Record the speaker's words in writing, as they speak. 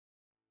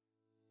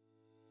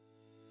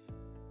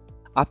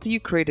After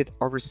you created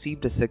or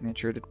received a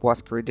signature that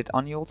was created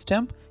on your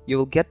stamp, you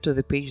will get to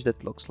the page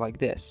that looks like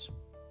this.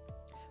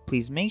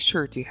 Please make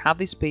sure to have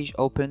this page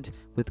opened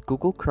with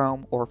Google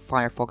Chrome or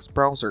Firefox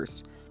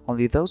browsers.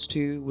 Only those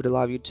two would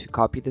allow you to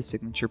copy the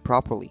signature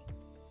properly.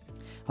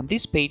 On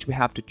this page, we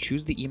have to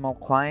choose the email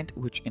client,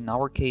 which in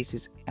our case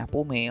is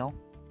Apple Mail,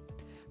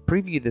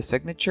 preview the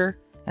signature,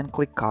 and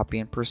click Copy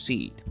and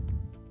Proceed.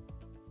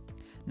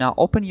 Now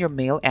open your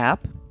Mail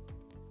app,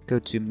 go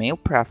to Mail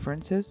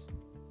Preferences,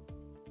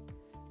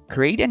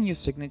 create a new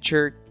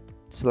signature,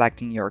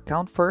 selecting your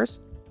account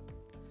first,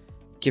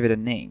 give it a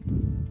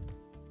name.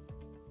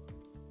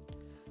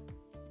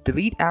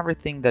 Delete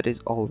everything that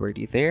is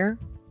already there,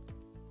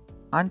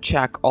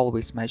 uncheck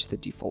Always Match the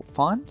Default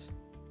Font,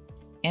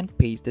 and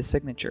paste the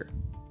signature.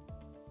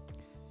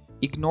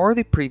 Ignore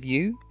the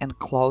preview and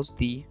close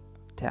the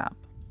tab.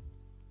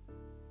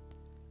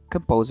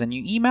 Compose a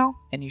new email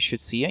and you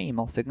should see your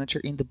email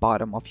signature in the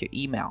bottom of your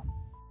email.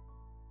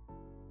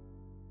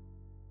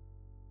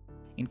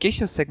 In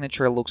case your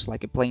signature looks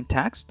like a plain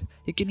text,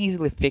 you can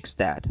easily fix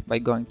that by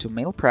going to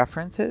Mail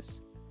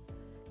Preferences,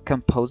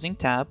 Composing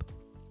tab,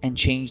 and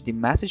change the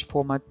message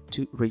format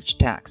to Rich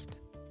Text.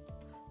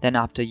 Then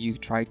after you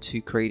try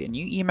to create a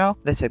new email,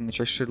 the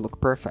signature should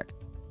look perfect.